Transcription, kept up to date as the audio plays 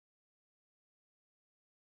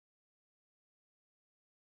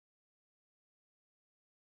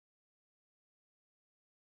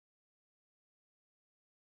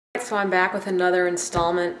So I'm back with another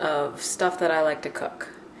installment of stuff that I like to cook.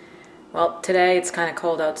 Well, today it's kind of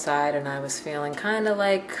cold outside and I was feeling kind of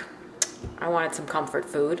like I wanted some comfort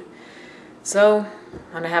food. So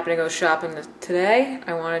when I happened to go shopping today,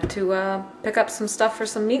 I wanted to pick up some stuff for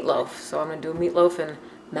some meatloaf. So I'm going to do meatloaf and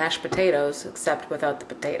mashed potatoes, except without the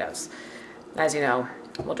potatoes. As you know,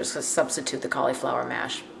 we'll just substitute the cauliflower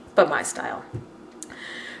mash, but my style.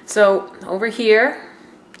 So over here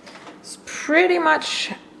is pretty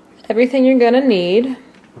much everything you're gonna need.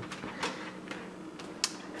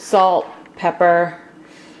 Salt, pepper,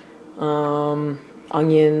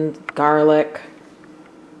 onion, garlic,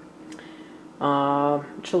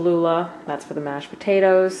 Cholula, that's for the mashed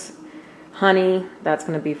potatoes, honey, that's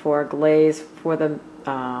gonna be for a glaze for the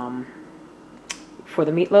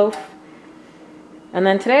meatloaf. And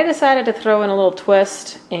then today I decided to throw in a little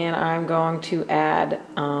twist, and I'm going to add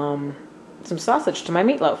some sausage to my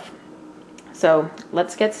meatloaf. So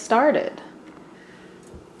let's get started.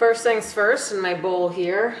 First things first, in my bowl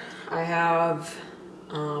here, I have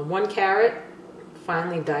 1 carrot,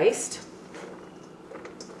 finely diced,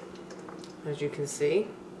 as you can see.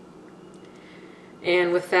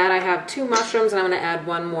 And with that I have 2 mushrooms, and I'm going to add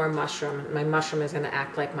 1 more mushroom. My mushroom is going to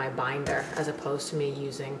act like my binder, as opposed to me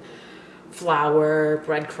using flour,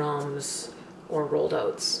 breadcrumbs, or rolled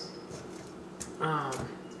oats.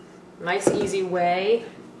 Nice easy way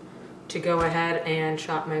to go ahead and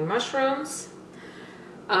chop my mushrooms.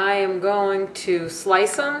 I am going to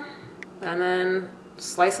slice them and then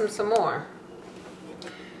slice them some more.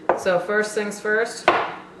 So first things first,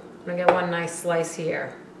 I'm going to get 1 nice slice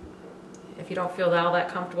here. If you don't feel all that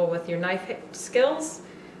comfortable with your knife skills,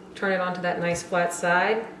 turn it onto that nice flat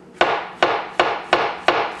side.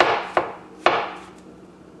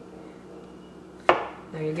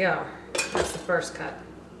 There you go. That's the first cut.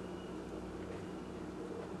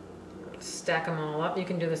 Stack them all up. You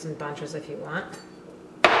can do this in bunches if you want.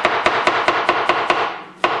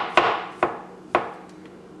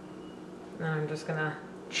 Now I'm just gonna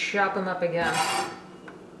chop them up again.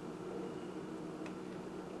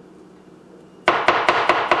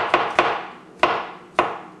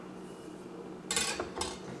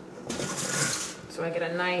 So I get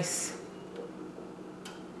a nice,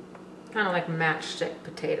 kind of like matchstick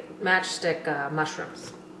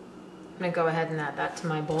mushrooms. I'm gonna go ahead and add that to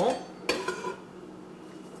my bowl.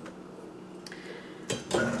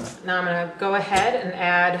 Now I'm going to go ahead and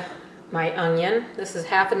add my onion. This is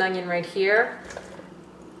half an onion right here.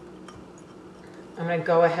 I'm going to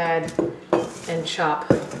go ahead and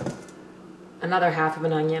chop another half of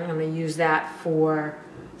an onion. I'm going to use that for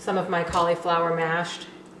some of my cauliflower mashed,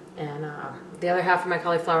 and the other half of my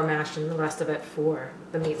cauliflower mashed, and the rest of it for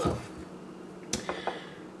the meatloaf.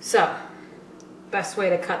 So, best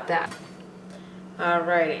way to cut that.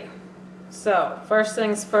 Alrighty. So, first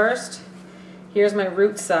things first. Here's my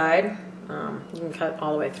root side. You can cut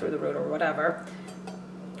all the way through the root or whatever.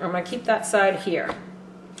 I'm going to keep that side here.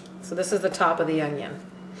 So this is the top of the onion.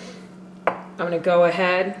 I'm going to go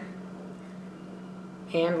ahead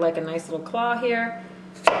and, like a nice little claw here,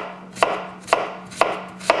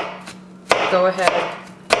 go ahead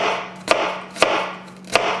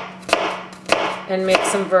and make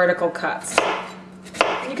some vertical cuts.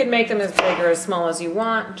 You can make them as big or as small as you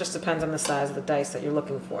want. It just depends on the size of the dice that you're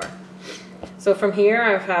looking for. So from here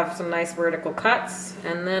I have some nice vertical cuts,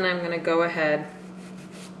 and then I'm going to go ahead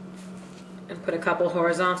and put a couple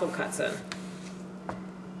horizontal cuts in.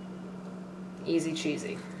 Easy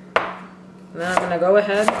cheesy. And then I'm going to go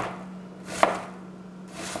ahead,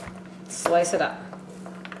 slice it up.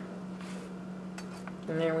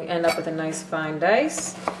 And there we end up with a nice fine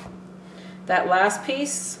dice. That last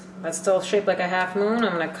piece, that's still shaped like a half moon,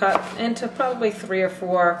 I'm going to cut into probably 3 or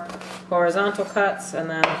 4 horizontal cuts, and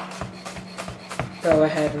then go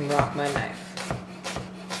ahead and rock my knife.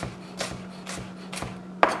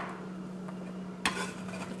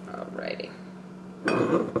 Alrighty.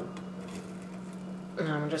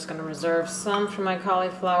 Now I'm just going to reserve some for my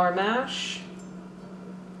cauliflower mash.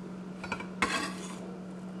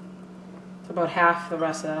 It's about half the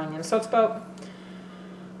rest of that onion. So it's about,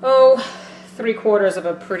 3/4 of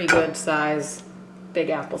a pretty good size,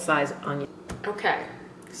 big apple size onion. Okay.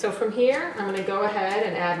 So from here, I'm going to go ahead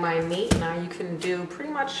and add my meat. Now you can do pretty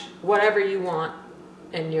much whatever you want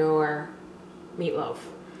in your meatloaf.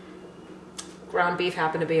 Ground beef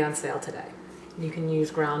happened to be on sale today. You can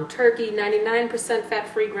use ground turkey, 99%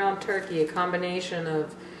 fat-free ground turkey, a combination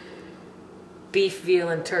of beef, veal,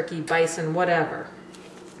 and turkey, bison, whatever.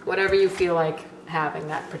 Whatever you feel like having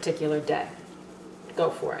that particular day. Go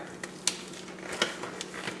for it.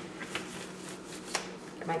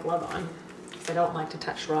 Get my glove on. I don't like to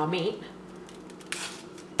touch raw meat.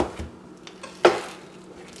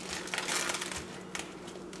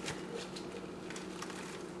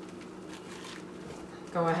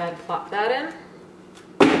 Go ahead, plop that in.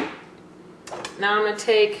 Now I'm going to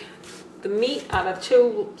take the meat out of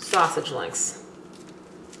 2 sausage links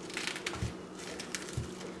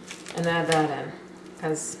and add that in.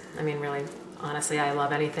 Because, I mean, really, honestly, I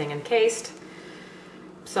love anything encased.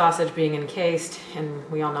 Sausage being encased, and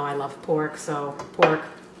we all know I love pork, so pork,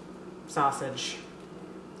 sausage,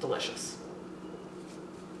 delicious.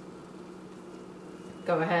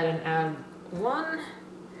 Go ahead and add 1.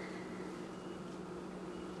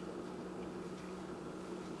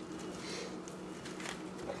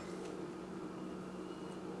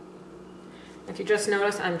 If you just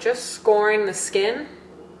notice, I'm just scoring the skin.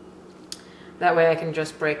 That way I can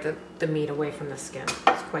just break the meat away from the skin.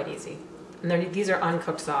 It's quite easy. And these are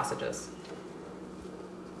uncooked sausages.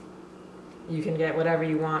 You can get whatever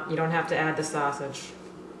you want. You don't have to add the sausage.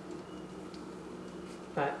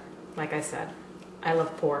 But, like I said, I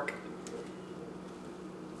love pork.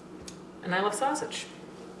 And I love sausage.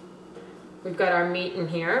 We've got our meat in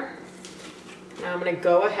here. Now I'm going to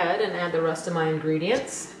go ahead and add the rest of my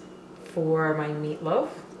ingredients for my meatloaf.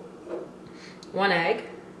 1 egg.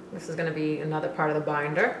 This is going to be another part of the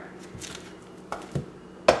binder.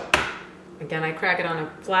 Again, I crack it on a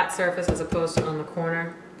flat surface as opposed to on the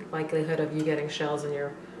corner. The likelihood of you getting shells in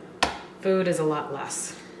your food is a lot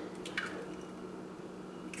less.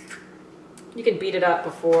 You can beat it up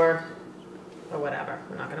before or whatever.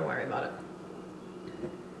 We're not going to worry about it.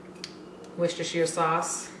 Worcestershire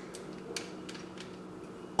sauce.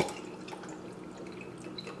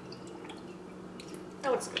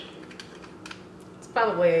 That looks good. It's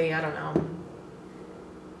probably, I don't know,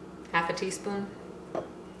 half a teaspoon.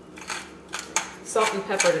 Salt and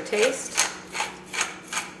pepper to taste.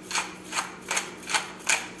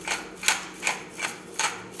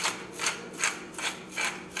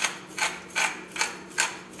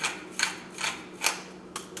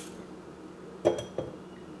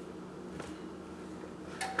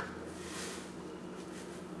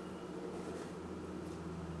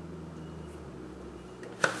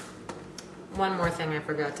 One more thing I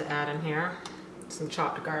forgot to add in here, some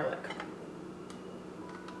chopped garlic.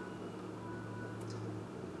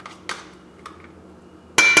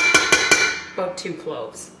 About 2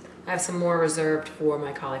 cloves. I have some more reserved for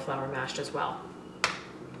my cauliflower mashed as well.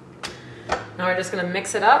 Now we're just going to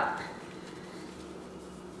mix it up.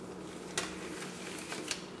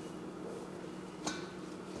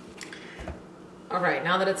 Alright,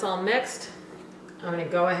 now that it's all mixed, I'm going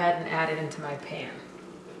to go ahead and add it into my pan.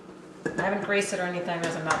 I haven't greased it or anything.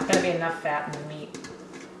 There's going to be enough fat in the meat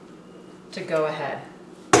to go ahead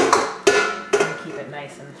and keep it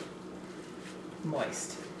nice and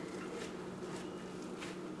moist.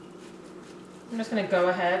 I'm just going to go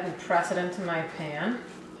ahead and press it into my pan.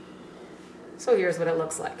 So here's what it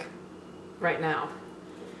looks like right now.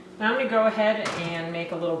 Now I'm going to go ahead and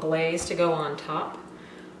make a little glaze to go on top.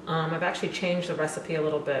 I've actually changed the recipe a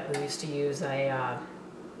little bit. We used to use a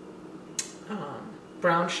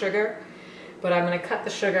brown sugar, but I'm going to cut the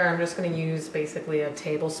sugar. I'm just going to use basically a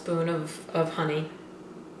tablespoon of honey,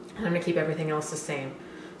 and I'm going to keep everything else the same.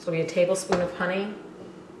 So it'll be a tablespoon of honey,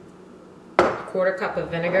 a 1/4 cup of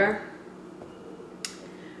vinegar,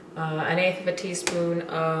 1/8 of a teaspoon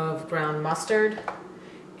of ground mustard,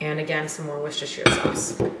 and again some more Worcestershire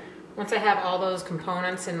sauce. Once I have all those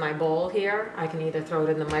components in my bowl here, I can either throw it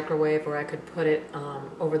in the microwave or I could put it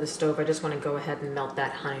over the stove. I just want to go ahead and melt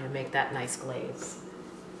that honey to make that nice glaze.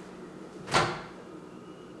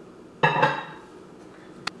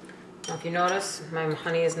 Now if you notice, my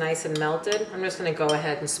honey is nice and melted. I'm just going to go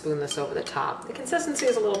ahead and spoon this over the top. The consistency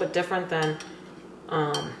is a little bit different than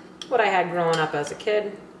what I had growing up as a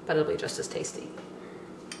kid, but it'll be just as tasty.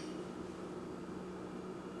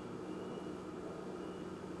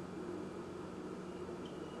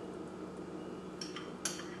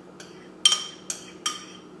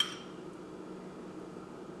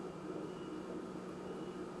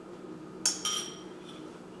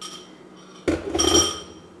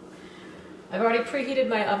 I've already preheated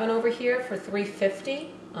my oven over here for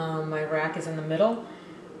 350. My rack is in the middle.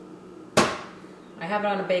 I have it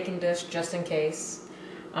on a baking dish just in case.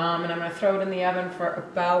 And I'm going to throw it in the oven for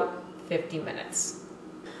about 50 minutes.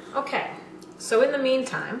 Okay, so in the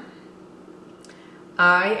meantime,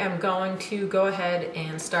 I am going to go ahead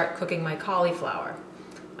and start cooking my cauliflower.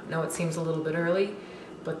 I know it seems a little bit early,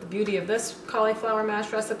 but the beauty of this cauliflower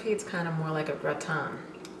mash recipe, it's kind of more like a gratin.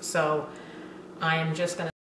 So I am just going to